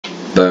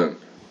Boom.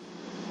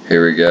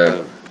 Here we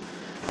go.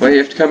 Wait, you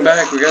have to come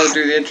back. We gotta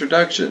do the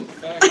introduction.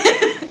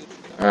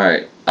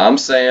 Alright, I'm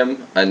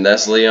Sam, and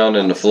that's Leon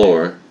in the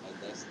floor.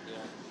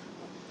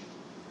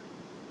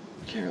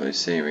 Can't really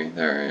see me.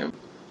 There I am.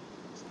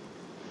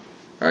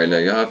 Alright, now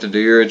you'll have to do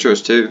your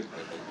intros too.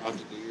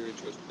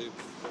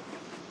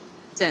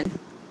 10.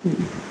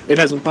 It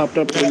hasn't popped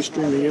up to the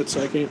streaming yet,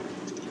 so I can't.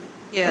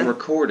 Yeah. I'm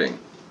recording.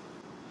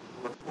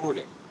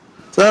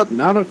 What's up?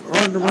 Not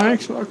according to my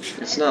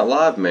Xbox. It's not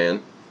live,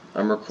 man.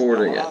 I'm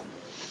recording it.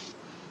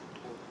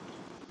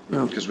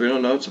 No. Because we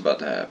don't know what's about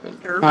to happen.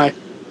 Hi.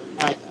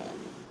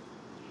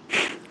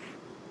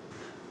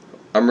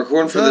 I'm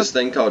recording for this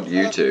thing called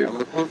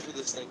YouTube.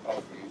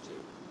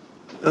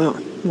 Oh,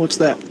 what's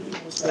that?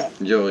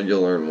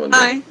 You'll learn one day.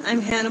 Hi, I'm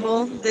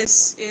Hannibal.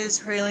 This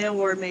is Aurelia,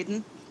 War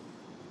Maiden.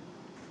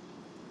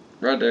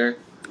 Right there.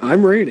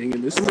 I'm reading,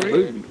 and this is the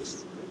movie.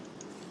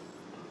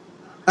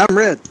 I'm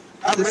Red.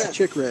 This is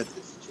Chick Red.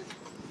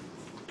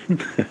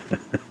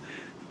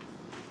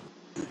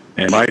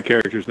 And my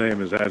character's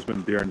name is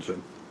Asmund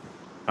Bjornsson.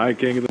 High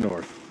King of the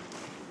North.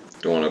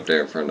 Going up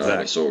there in front of all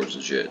the swords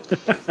and shit.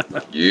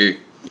 Yeah.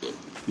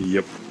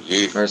 Yep.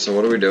 Alright, so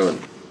what are we doing?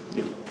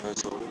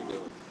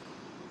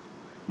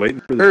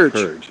 Waiting for the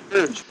purge.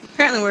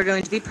 Apparently we're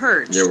going to be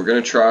purged. Yeah, we're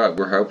gonna try it.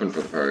 We're hoping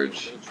for the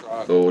purge.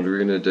 But what are we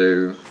gonna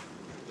do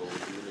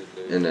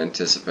in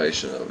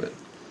anticipation of it?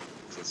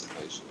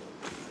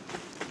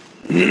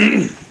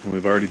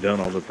 We've already done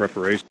all the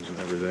preparations and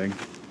everything.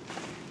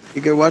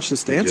 You go watch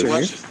this dancer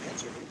here.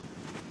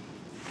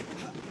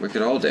 We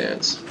could all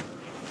dance.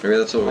 Maybe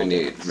that's what we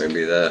need.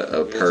 Maybe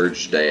a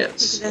purge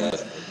dance.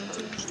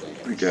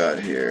 We got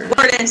here.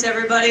 War dance,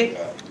 everybody.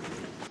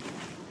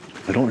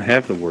 I don't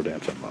have the war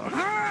dance unlocked.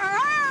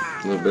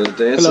 A little bit of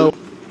dancing.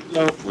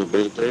 Hello. A little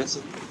bit of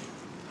dancing.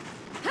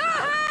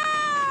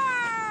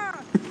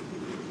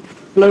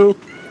 Hello.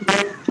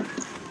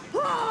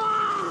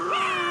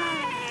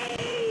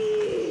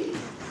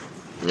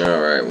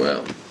 Alright,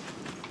 well.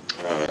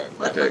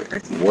 Okay.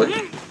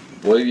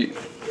 What do you...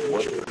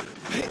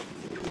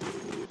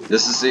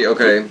 This is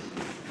okay.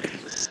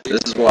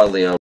 This is why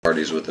Leon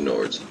parties with the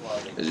Nords.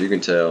 As you can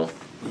tell,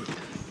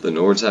 the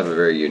Nords have a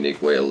very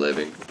unique way of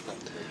living.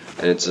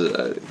 And it's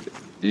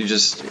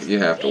you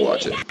have to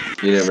watch it.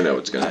 You never know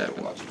what's gonna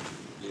happen.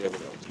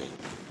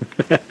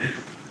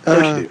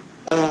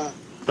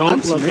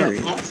 Don't love Mary.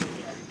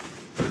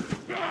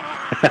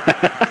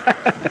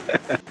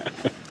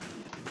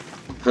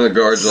 The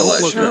guards are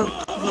like,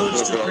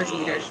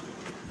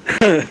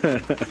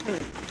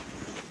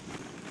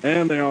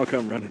 And they all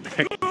come running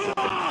back.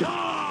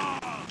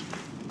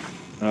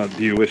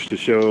 Do you wish to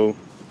show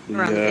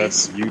the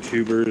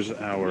YouTubers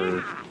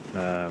our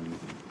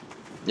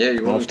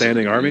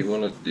all-standing army? Do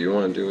you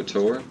want to do a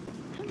tour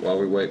while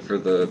we wait for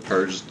the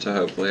purge to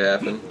hopefully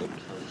happen?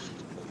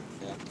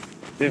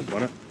 Yeah, why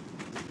not?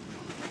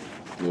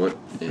 What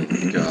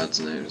in God's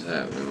name is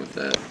happening with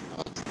that?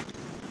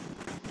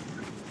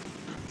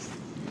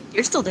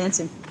 You're still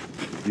dancing.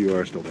 You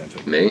are still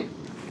dancing. Me?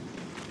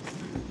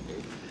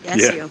 Yes,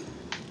 Yeah. you.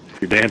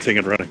 You're dancing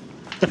and running.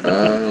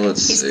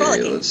 Let's see.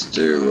 Let's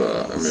do.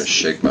 I'm gonna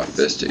shake my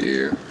fist at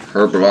you.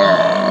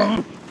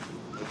 Herbla.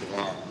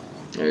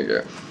 There you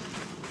go.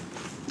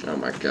 Oh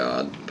my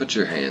God! Put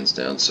your hands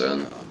down,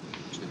 son.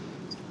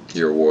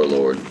 You're a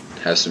warlord.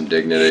 Have some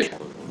dignity.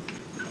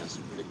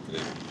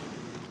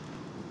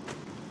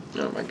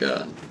 Oh my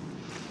God.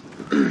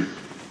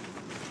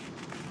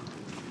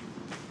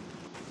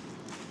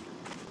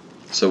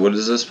 So what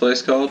is this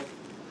place called?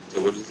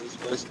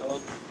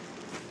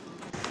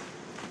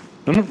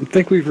 I don't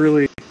think we've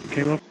really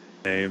came up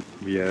with a name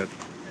yet.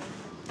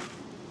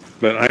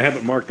 But I have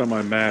it marked on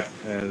my map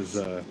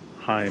as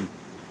Heim.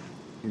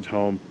 Means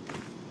home.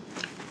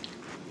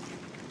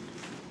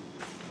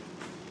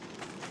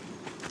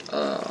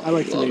 I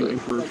like the name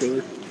Emperor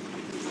Killer.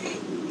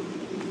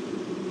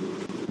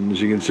 And as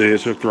you can see,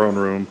 it's a throne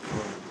room.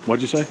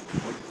 What'd you say?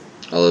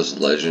 All those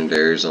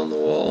legendaries on the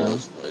wall.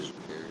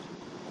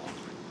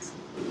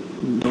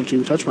 Don't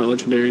you touch my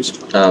legendaries.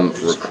 I'm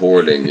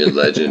recording your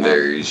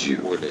legendaries, you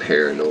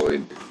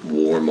paranoid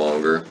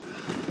warmonger.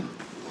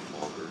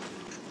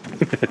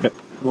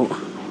 Well,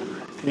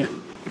 yeah.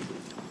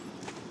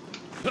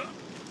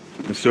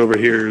 This over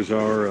here is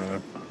our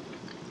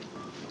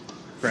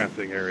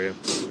crafting area,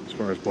 as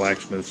far as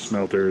blacksmiths,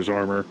 smelters,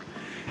 armor.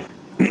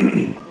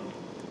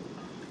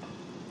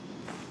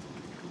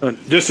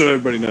 Just so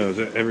everybody knows,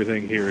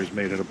 everything here is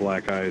made out of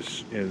black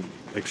ice,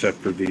 except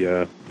for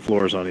the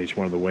floors on each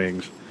one of the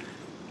wings.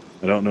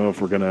 I don't know if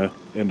we're going to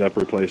end up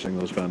replacing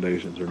those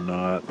foundations or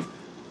not.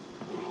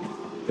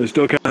 It's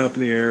still kind of up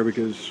in the air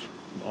because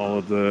all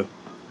of the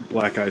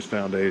black ice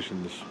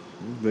foundations,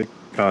 they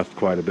cost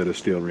quite a bit of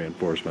steel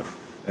reinforcement.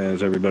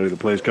 As everybody that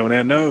plays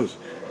Conan knows,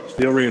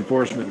 steel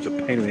reinforcement is a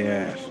pain in the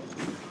ass.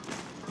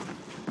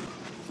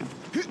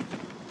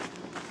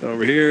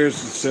 Over here is a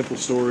simple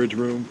storage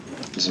room.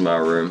 This is my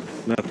room.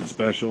 Nothing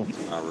special.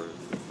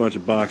 Bunch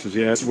of boxes.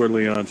 Yeah, that's where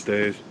Leon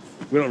stays.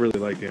 We don't really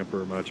like the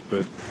Emperor much,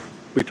 but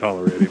we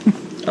tolerate him.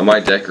 I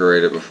might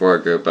decorate it before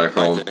I go back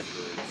home.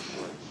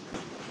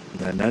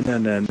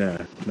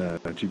 No,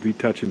 don't you be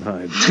touching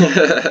Hyde.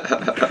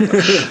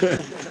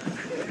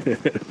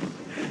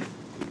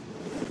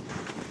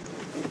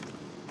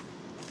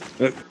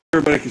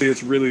 Everybody can see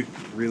it's really,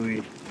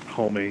 really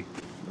homey.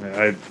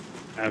 I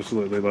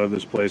absolutely love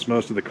this place.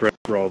 Most of the credit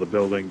for all the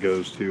building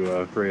goes to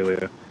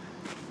Aurelia.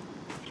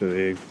 She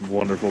did a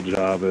wonderful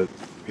job at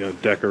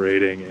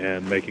decorating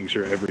and making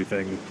sure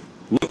everything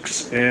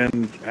looks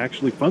and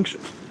actually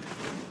functions.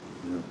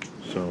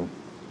 So,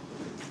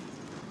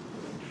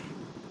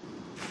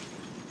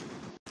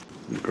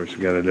 of course,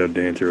 we got a dead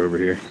dancer over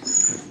here.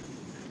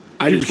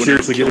 I just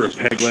seriously give her a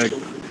peg leg.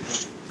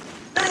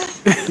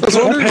 I was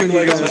wondering when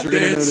you guys were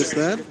going to notice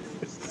that.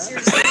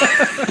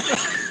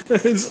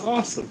 That is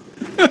awesome.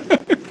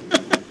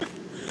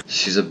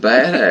 She's a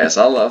badass.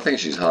 I think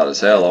she's hot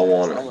as hell. I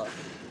want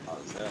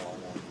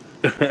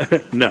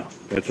her. No,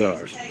 that's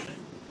ours.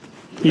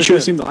 You should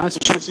have seen the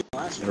last one.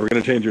 And we're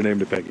going to change her name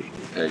to Peggy.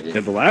 Peggy.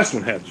 And the last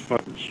one had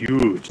fucking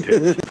huge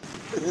tits.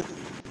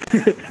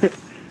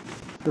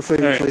 Her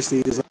favorite Right. place to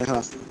eat is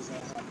IHOP.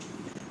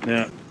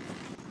 Yeah.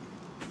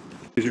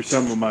 These are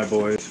some of my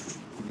boys.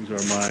 These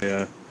are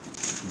my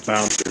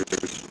bouncers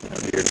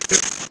out here.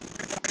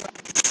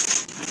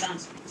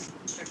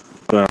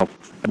 Well,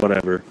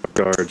 whatever.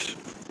 Guards.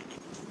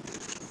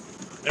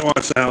 They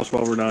watch the house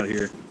while we're not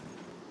here.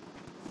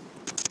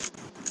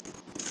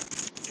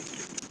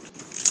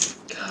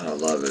 God, I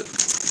love it.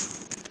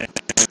 And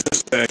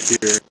this back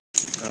here,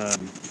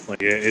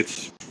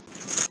 it's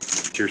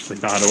seriously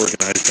not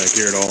organized back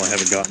here at all. I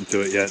haven't gotten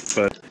to it yet,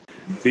 but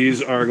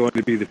these are going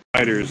to be the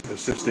fighters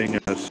assisting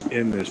us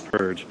in this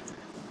purge.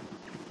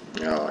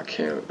 Oh, I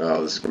can't.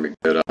 Oh, this is going to be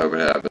good. I hope it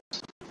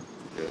happens.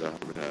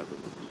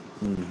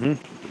 Mm-hmm.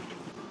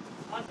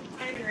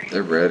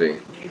 They're ready.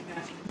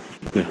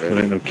 Yeah, that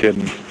ain't no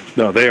kidding.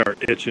 No, they are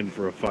itching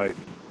for a fight.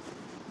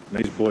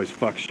 These boys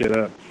fuck shit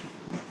up.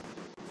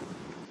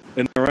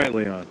 Isn't that right,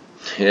 Leon?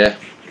 Yeah.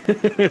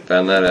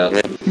 Found that out.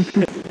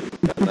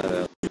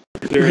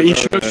 There's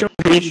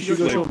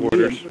slave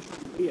quarters.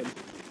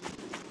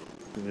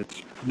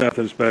 It's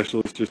nothing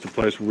special. It's just a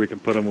place where we can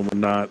put them when we're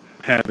not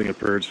having a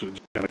purge, so it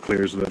just kind of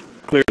clears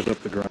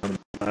up the ground and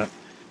whatnot.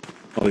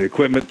 All the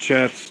equipment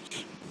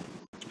chests,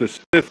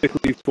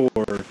 specifically for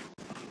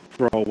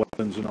all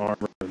weapons and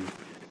armor and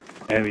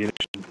ammunition.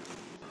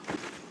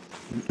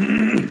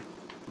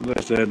 As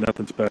I said,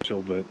 nothing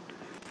special, but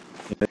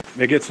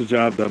it gets the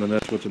job done, and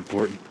that's what's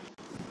important.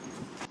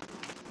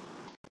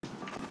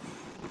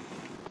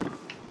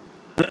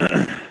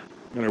 Got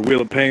our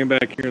wheel of pain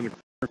back here in the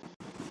corner.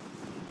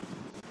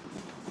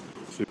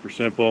 Super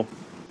simple.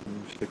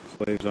 Stick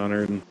the slaves on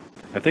her, and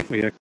I think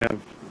we actually have.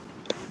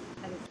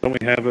 Don't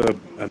we have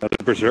another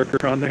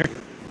berserker on there?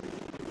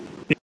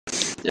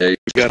 Yeah, you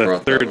We've got a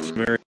brought third that one.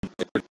 Sumerian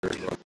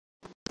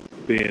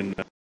being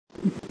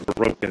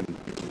broken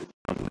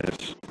on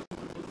this.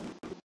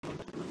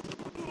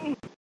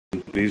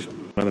 These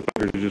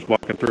motherfuckers are just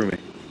walking through me.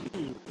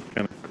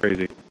 Kind of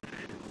crazy.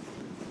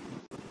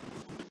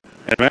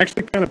 And I'm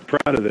actually kind of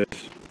proud of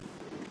this.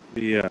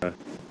 The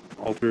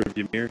altar of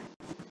Ymir.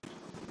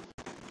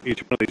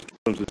 Each one of these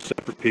totems is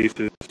separate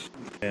pieces,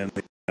 and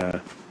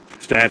the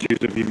statues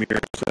of Ymir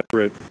are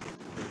separate.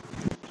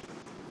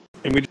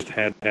 And we just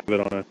had to have it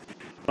on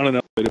an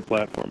elevated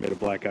platform made of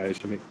black ice.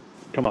 I mean,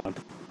 come on,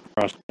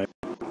 cross the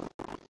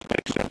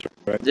makes sense,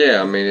 right?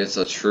 Yeah, I mean, it's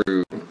a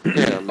true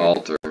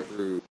altar.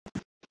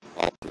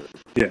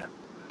 Yeah,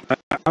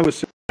 I was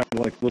sitting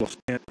on like little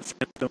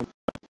sandstone.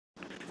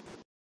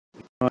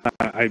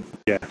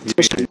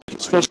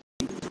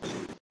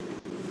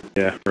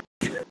 Yeah.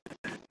 Yeah.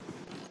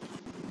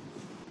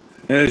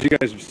 And as you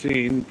guys have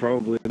seen,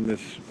 probably in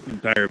this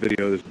entire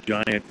video, this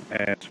giant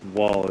ass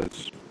wall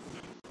is.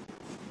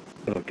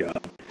 Oh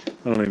god,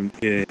 I don't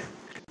even.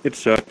 It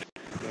sucked.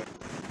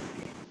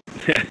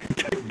 It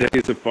took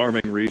days of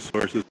farming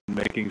resources and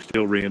making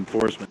steel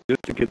reinforcement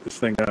just to get this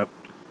thing up.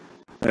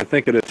 And I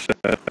think at its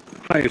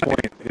highest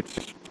point,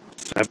 it's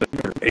 7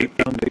 or 8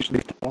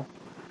 foundations tall.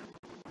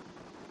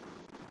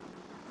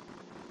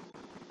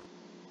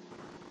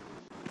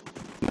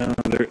 No,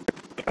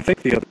 I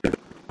think the other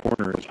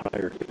corner is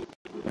higher,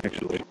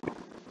 actually.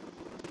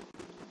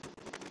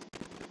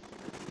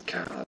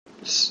 God.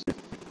 7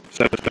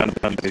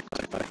 foundations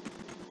high.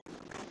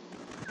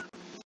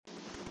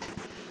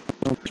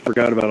 I almost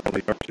forgot about all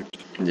the archers.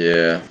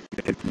 Yeah.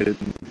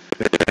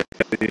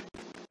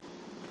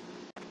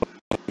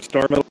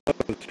 Starmetal.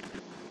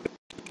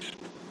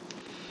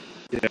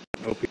 Yeah,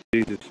 OP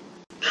Jesus.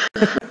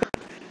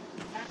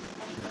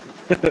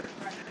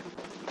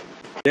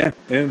 Yeah,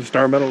 and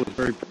Starmetal is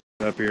very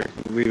up here.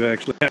 We've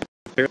actually had to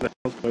repair the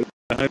house by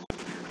the time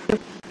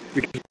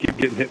because we keep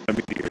getting hit by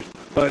meteors.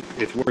 But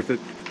it's worth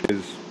it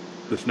because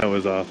the snow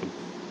is awesome.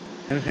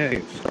 And hey,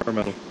 it's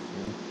Starmetal.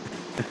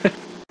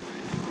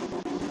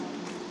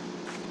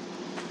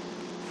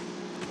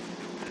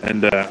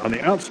 And on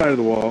the outside of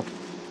the wall,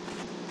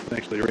 I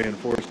actually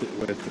reinforced it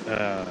with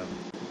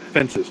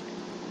fences.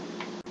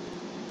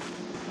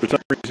 For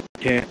some reason,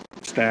 you can't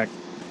stack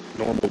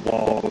normal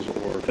walls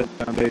or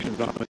foundations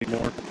on them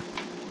anymore.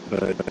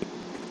 But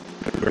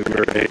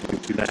We're able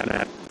to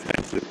snap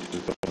fences.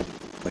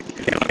 Like,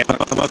 you can't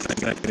I'm up and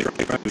I can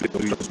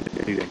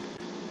eating.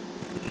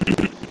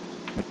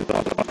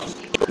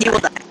 You will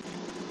die.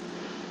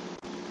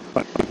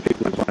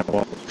 People that climb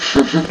walls.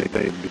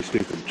 They'd be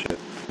stupid and shit.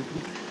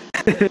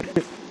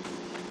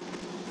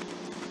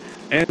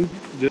 And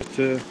just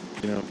to,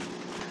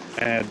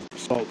 add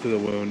salt to the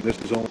wound, this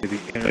is only the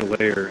inner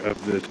layer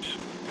of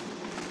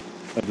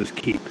this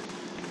keep.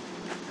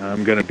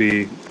 I'm going to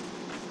be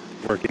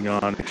working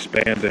on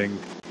expanding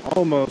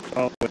almost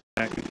all the way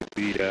back to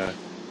the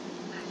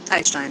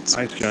Ice giants.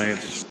 Ice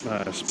giants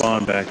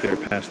spawn back there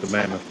past the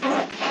mammoth.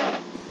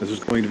 This is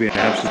going to be an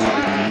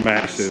absolutely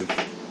massive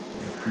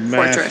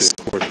fortress.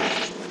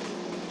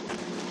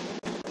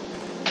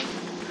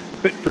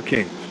 Fit for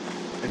kings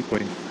and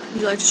queens.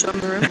 You like to show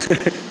them the rooms? I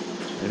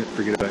didn't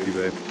forget about you,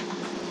 babe.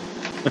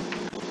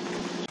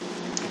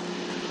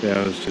 Yeah,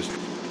 I was just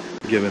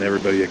giving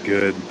everybody a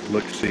good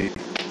look-see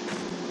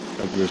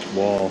of this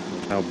wall,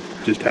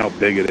 just how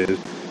big it is.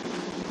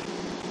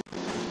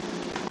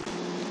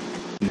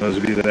 And those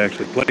of you that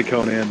actually play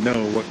Conan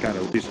know what kind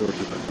of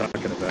resources I'm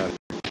talking about.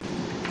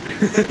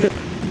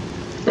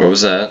 What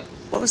was that?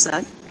 What was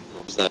that?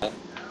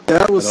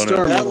 That was I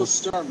don't know.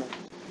 Starmetal.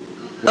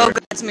 Oh,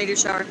 good. It's a meteor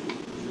shower.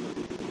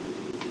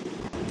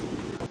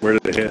 Where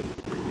did it hit?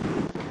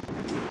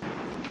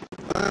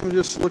 I'm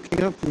just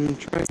looking up and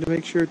trying to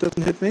make sure it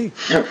doesn't hit me.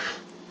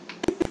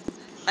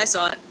 I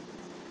saw it.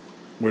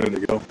 Where did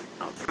it go?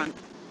 Out front.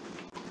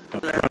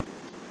 Up There. front.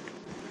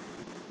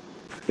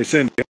 Hey,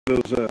 Sin, you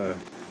got those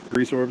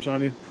grease orbs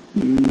on you?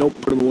 Nope,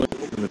 put them away.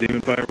 And the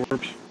demon fire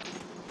orbs?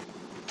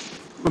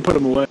 I'm gonna put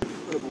them away.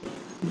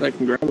 I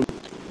can grab them.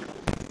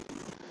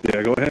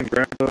 Yeah, go ahead and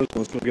grab those.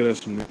 Let's go get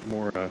us some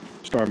more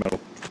Starmetal.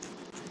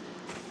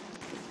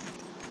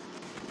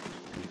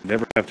 You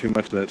never have too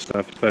much of that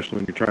stuff, especially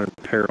when you're trying to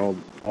repair all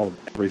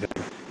everything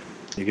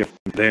you get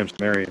from damn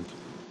Sumerians.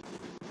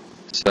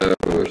 So,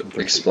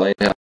 explain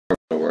how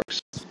it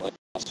works.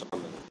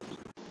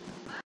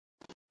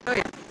 Oh,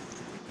 yeah.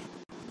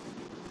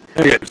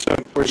 Okay, so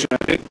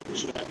it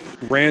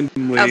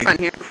randomly Out front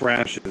here.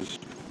 crashes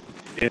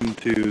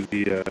into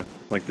the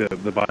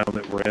the biome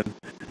that we're in.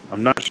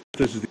 I'm not sure if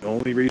this is the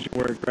only region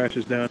where it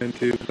crashes down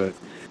into, but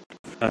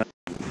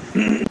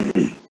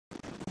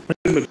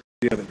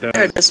the other does.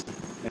 There it is.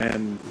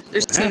 And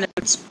There's what 2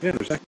 happens- nodes. Yeah,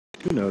 there's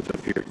actually 2 nodes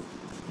up here.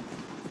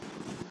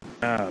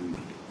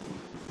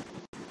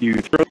 You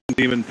throw some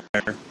demon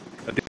fire,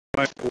 a demon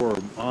fire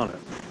orb on it,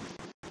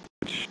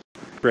 which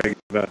Craig is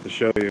about to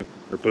show you,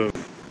 or boom.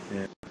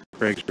 Yeah,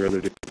 Craig's your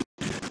other dude.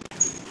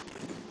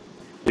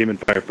 Demon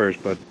fire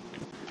first, bud.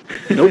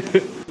 Nope.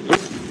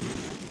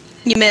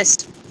 You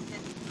missed.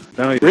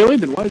 No, you Really?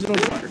 Then why is it on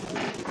fire?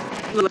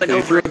 You went you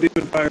over throw a it.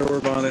 demon fire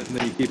orb on it, and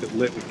then you keep it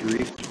lit with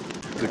grease,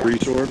 the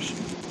grease orbs,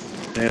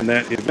 and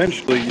that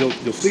eventually you'll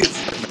see it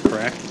starting to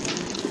crack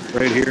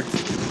right here.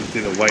 You see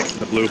the white and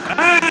the blue.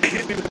 Ah!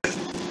 Hit me with it.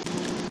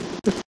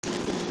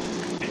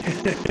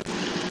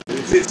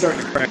 You see it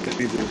starting to crack. That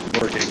means it's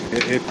working.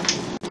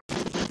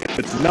 If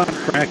it's not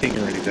cracking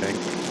or anything,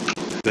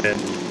 then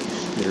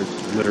you're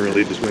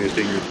literally just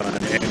wasting your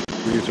time and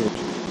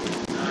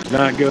resources.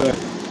 Not good.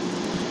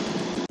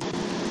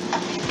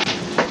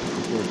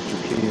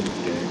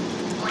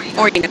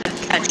 Or you're going to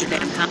catch your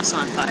damn house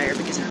on fire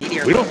because of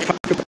meteor. We don't talk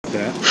about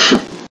that.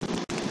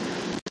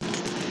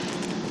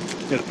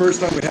 Yeah, the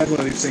first time we had one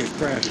of these things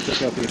crash, it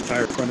took out the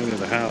entire front end of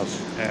the house,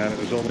 and it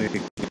was only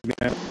me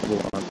and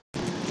on.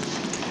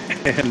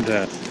 And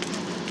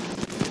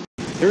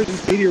there was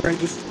this meteorite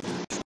just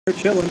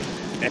started chilling,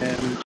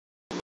 and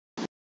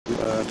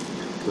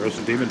throw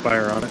some demon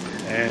fire on it,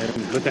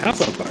 and lit the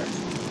house on fire.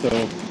 So,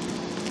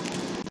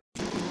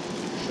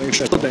 like I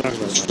said, don't talk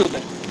about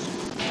it.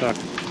 Talk.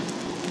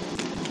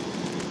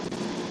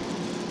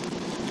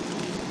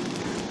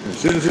 As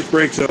soon as it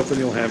breaks open,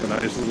 you'll have a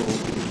nice little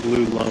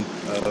blue lump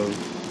of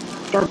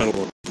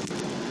Starmetal.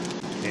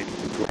 And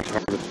of course,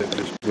 harvest it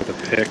just with a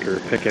pick or a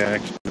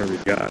pickaxe, whatever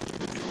you got.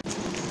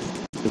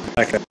 The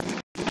black guy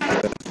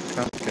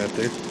got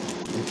there.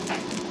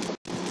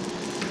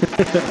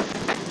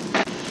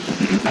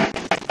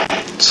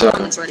 So,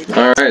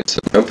 alright, so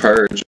no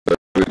purge, but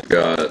we've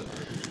got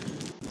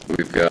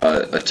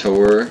a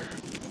tour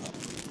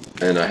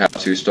and a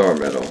how-to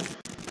Starmetal.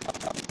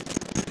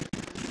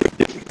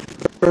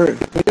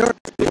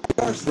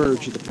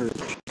 Verge of the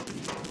purge.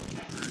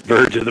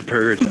 Verge of the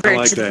purge. I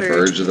like Verge of the that.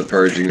 purge. Purge of the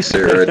purge, you can see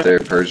it right there.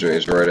 Purge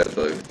means right at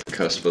the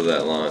cusp of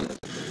that line.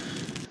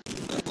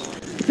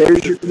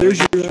 There's your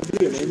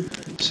idea, man.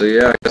 So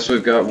yeah, I guess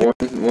we've got one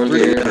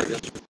here,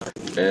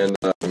 and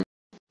I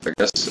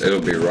guess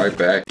it'll be right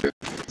back if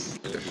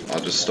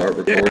I'll just start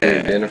recording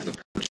again if the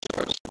purge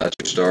starts. That's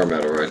your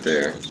Starmetal right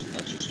there.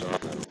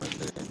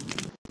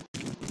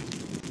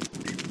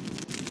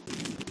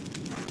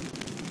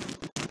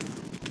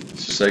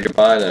 So say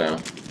goodbye now.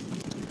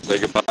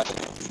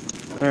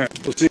 Alright,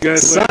 we'll see you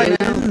guys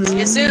later. See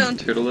you soon.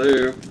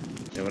 Toodaloo.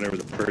 Yeah, whenever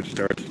the purge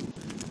starts.